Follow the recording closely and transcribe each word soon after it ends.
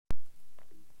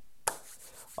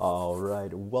All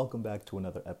right, welcome back to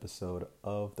another episode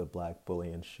of the Black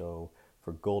Bullion Show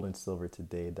for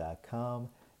goldandsilvertoday.com.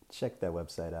 Check that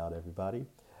website out, everybody.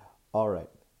 All right,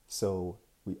 so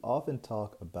we often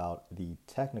talk about the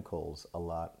technicals a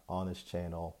lot on this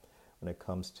channel when it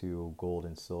comes to gold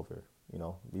and silver.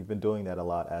 We've been doing that a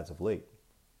lot as of late.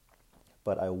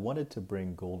 But I wanted to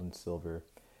bring gold and silver,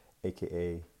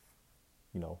 aka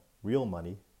real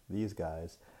money, these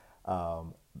guys,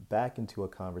 back into a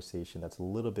conversation that's a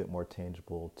little bit more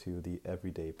tangible to the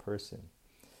everyday person.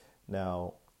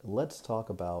 Now, let's talk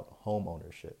about home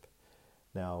ownership.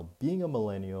 Now, being a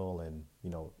millennial and,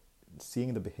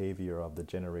 seeing the behavior of the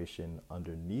generation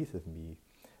underneath of me,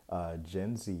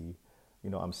 Gen Z,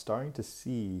 I'm starting to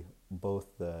see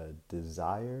both the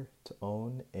desire to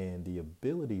own and the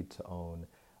ability to own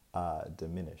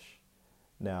diminish.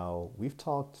 Now, we've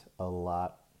talked a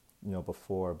lot,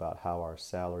 before about how our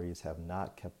salaries have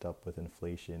not kept up with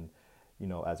inflation,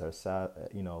 as our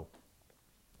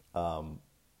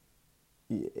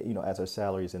as our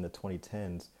salaries in the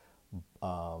 2010s,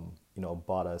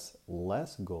 bought us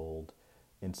less gold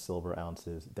and silver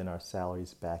ounces than our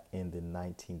salaries back in the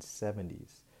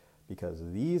 1970s, because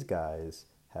these guys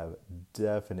have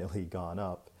definitely gone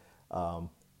up,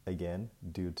 again,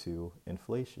 due to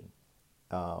inflation.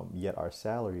 Yet our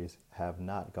salaries have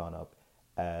not gone up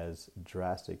as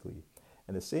drastically.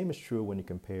 And the same is true when you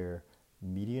compare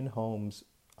median homes,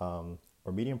 or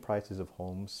median prices of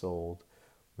homes sold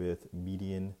with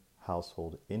median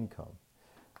household income.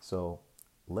 So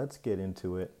let's get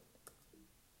into it.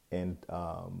 And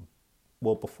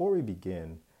well, before we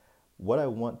begin, what I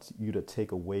want you to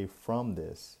take away from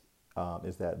this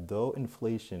is that though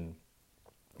inflation,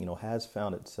 has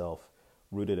found itself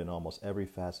rooted in almost every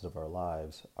facet of our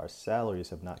lives, our salaries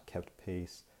have not kept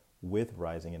pace with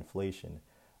rising inflation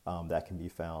that can be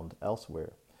found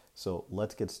elsewhere. So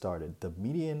let's get started. The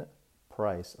median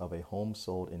price of a home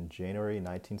sold in January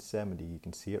 1970, you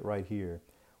can see it right here,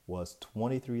 was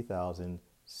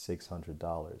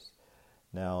 $23,600.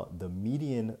 Now, the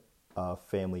median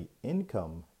family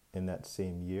income in that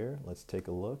same year, let's take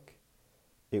a look,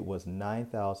 it was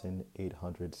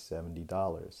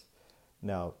 $9,870.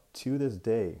 Now, to this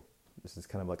day, this is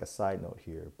kind of like a side note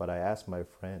here, but I ask my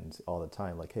friends all the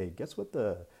time, like, hey, guess what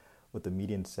the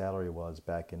median salary was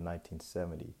back in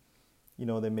 1970?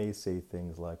 They may say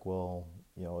things like, well,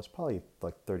 it's probably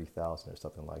like 30,000 or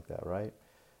something like that, right?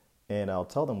 And I'll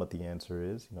tell them what the answer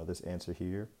is, this answer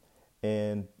here.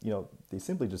 And, they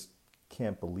simply just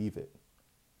can't believe it.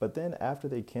 But then after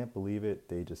they can't believe it,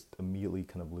 they just immediately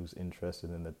kind of lose interest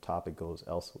and then the topic goes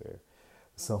elsewhere.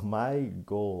 So my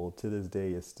goal to this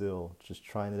day is still just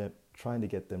trying to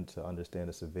get them to understand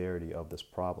the severity of this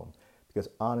problem. Because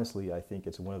honestly, I think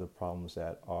it's one of the problems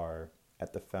that are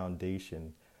at the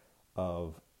foundation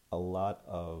of a lot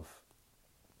of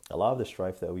the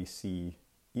strife that we see,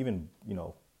 even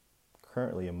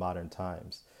currently in modern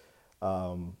times.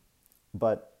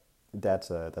 But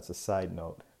that's a side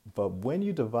note. But when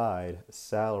you divide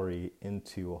salary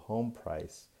into a home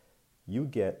price, you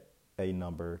get a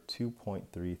number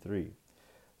 2.33.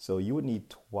 So you would need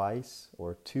twice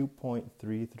or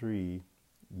 2.33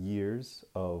 years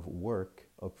of work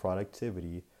of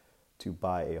productivity to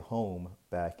buy a home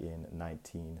back in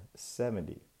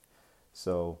 1970.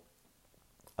 So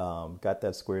got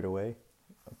that squared away?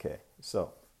 Okay,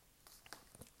 so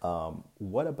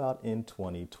what about in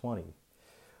 2020?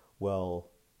 Well,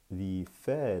 the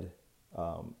Fed,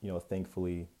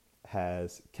 thankfully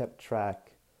has kept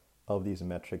track of these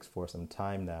metrics for some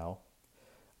time now.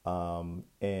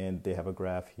 And they have a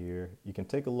graph here. You can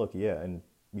take a look, yeah, and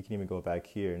we can even go back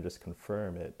here and just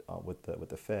confirm it with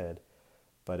the Fed.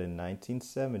 But in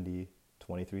 1970,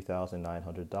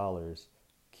 $23,900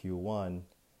 Q1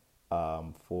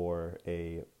 for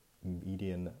a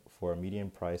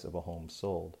median price of a home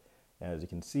sold. And as you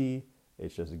can see,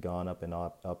 it's just gone up and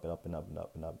up, up and up and up and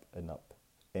up and up and up.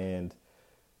 And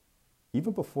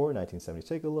even before 1970,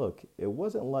 take a look. It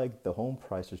wasn't like the home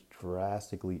prices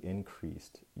drastically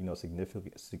increased,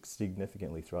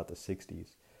 significantly throughout the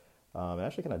 60s. It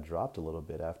actually kind of dropped a little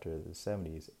bit after the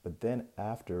 70s. But then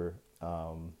after,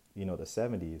 the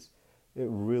 70s, it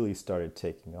really started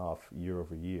taking off year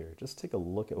over year. Just take a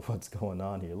look at what's going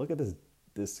on here. Look at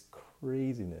this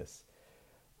craziness.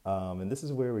 And this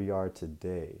is where we are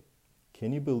today.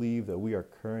 Can you believe that we are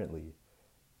currently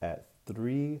at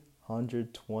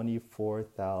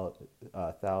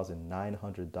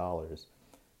 $324,900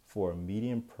 for a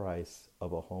median price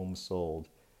of a home sold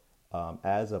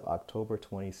as of October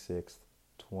 26th,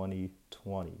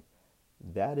 2020?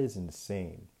 That is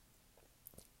insane.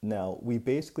 Now, we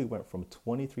basically went from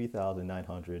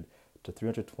 23,900 to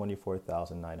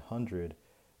 324,900,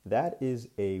 that is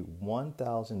a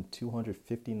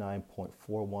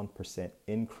 1,259.41%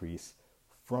 increase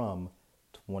from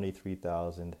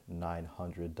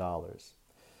 $23,900.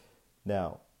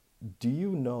 Now, do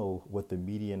you know what the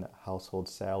median household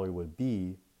salary would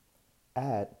be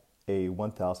at a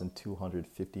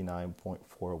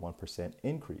 1,259.41%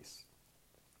 increase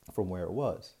from where it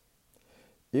was?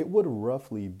 It would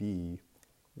roughly be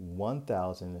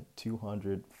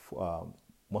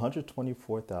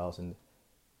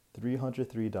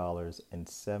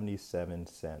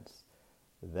 $124,303.77.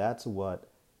 That's what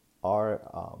our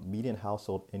median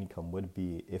household income would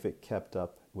be if it kept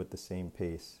up with the same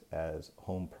pace as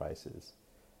home prices.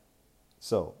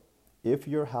 So, if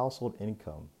your household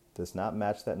income does not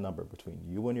match that number between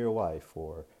you and your wife,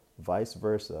 or vice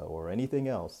versa, or anything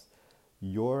else,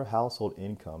 your household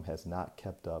income has not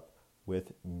kept up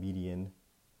with median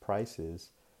prices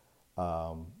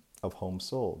of homes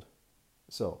sold.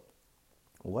 So,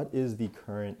 what is the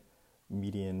current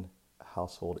median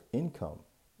household income,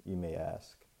 you may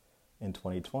ask, in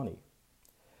 2020?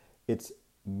 It's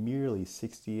merely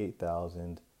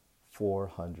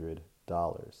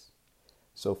 $68,400.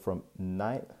 So from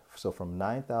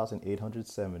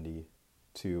 9,870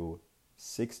 to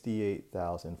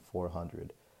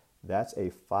 68,400. That's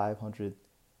a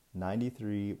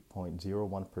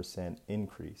 593.01%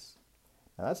 increase.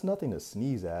 Now that's nothing to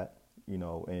sneeze at,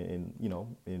 in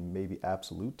maybe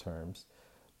absolute terms,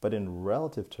 but in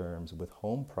relative terms with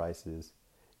home prices,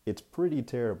 it's pretty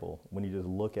terrible when you just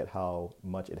look at how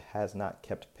much it has not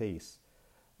kept pace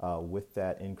with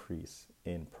that increase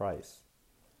in price.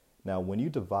 Now, when you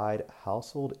divide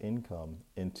household income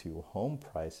into home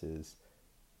prices,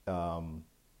 in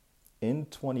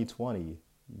 2020,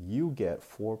 you get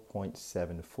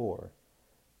 4.74.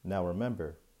 Now,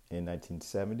 remember, in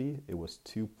 1970, it was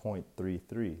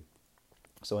 2.33.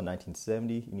 So in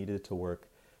 1970, you needed to work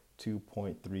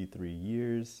 2.33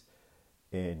 years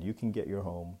and you can get your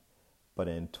home. But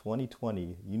in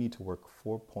 2020, you need to work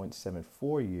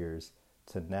 4.74 years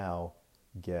to now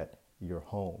get your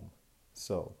home.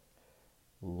 So,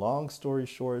 long story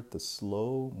short, the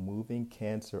slow moving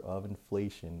cancer of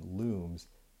inflation looms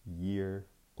year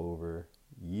over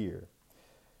year,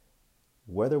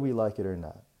 whether we like it or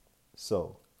not.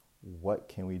 So, what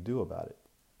can we do about it?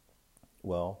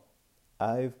 Well,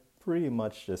 I've pretty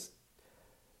much just,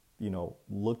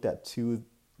 looked at two.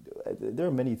 There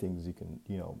are many things you can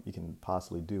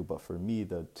possibly do, but for me,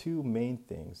 the two main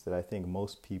things that I think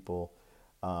most people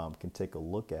can take a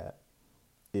look at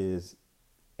is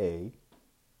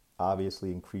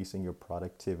obviously increasing your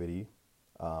productivity,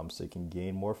 so you can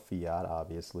gain more fiat.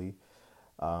 Obviously,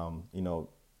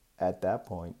 at that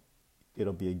point,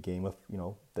 it'll be a game of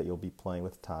that you'll be playing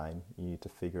with time. You need to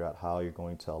figure out how you're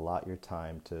going to allot your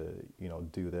time to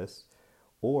do this,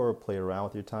 or play around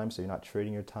with your time so you're not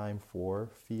trading your time for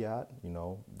fiat.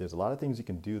 There's a lot of things you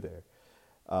can do there.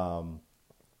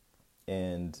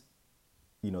 And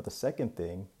the second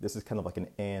thing, this is kind of like an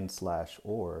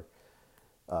and/or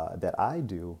that I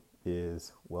do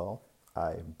is, well,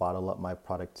 I bottle up my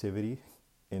productivity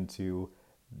into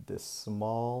this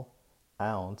small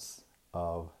ounce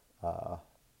of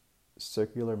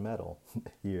circular metal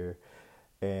here.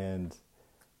 And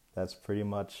that's pretty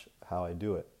much how I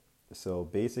do it. So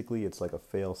basically, it's like a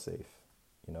fail-safe.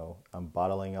 I'm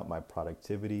bottling up my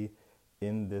productivity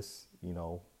in this,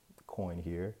 coin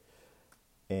here.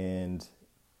 And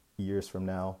years from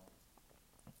now,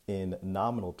 in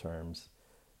nominal terms,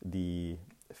 the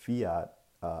fiat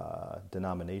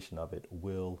denomination of it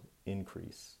will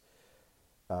increase.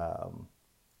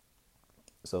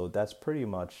 So that's pretty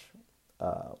much,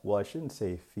 well, I shouldn't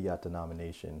say fiat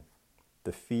denomination,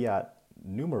 the fiat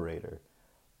numerator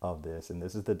of this, and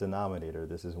this is the denominator.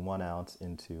 This is 1 ounce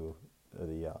into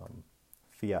the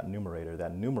fiat numerator.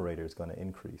 That numerator is going to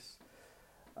increase.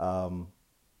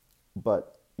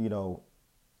 But,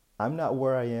 I'm not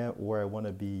where I want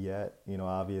to be yet.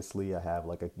 Obviously I have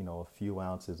like a few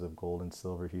ounces of gold and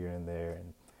silver here and there.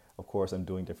 And of course I'm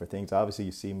doing different things. Obviously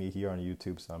you see me here on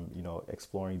YouTube, so I'm,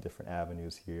 exploring different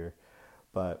avenues here.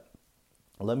 But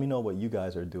let me know what you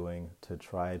guys are doing to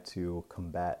try to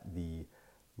combat the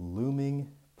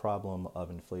looming problem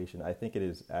of inflation. I think it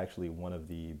is actually one of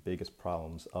the biggest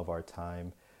problems of our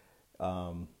time.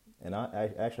 And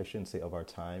I actually shouldn't say of our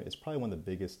time. It's probably one of the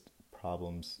biggest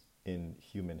problems in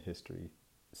human history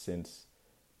since,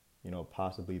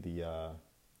 possibly the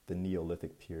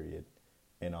Neolithic period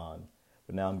and on.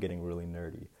 But now I'm getting really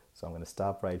nerdy. So I'm going to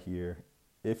stop right here.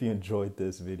 If you enjoyed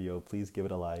this video, please give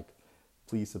it a like.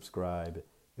 Please subscribe.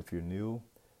 If you're new,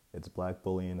 it's Black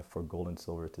Bullion for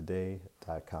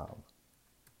goldandsilvertoday.com.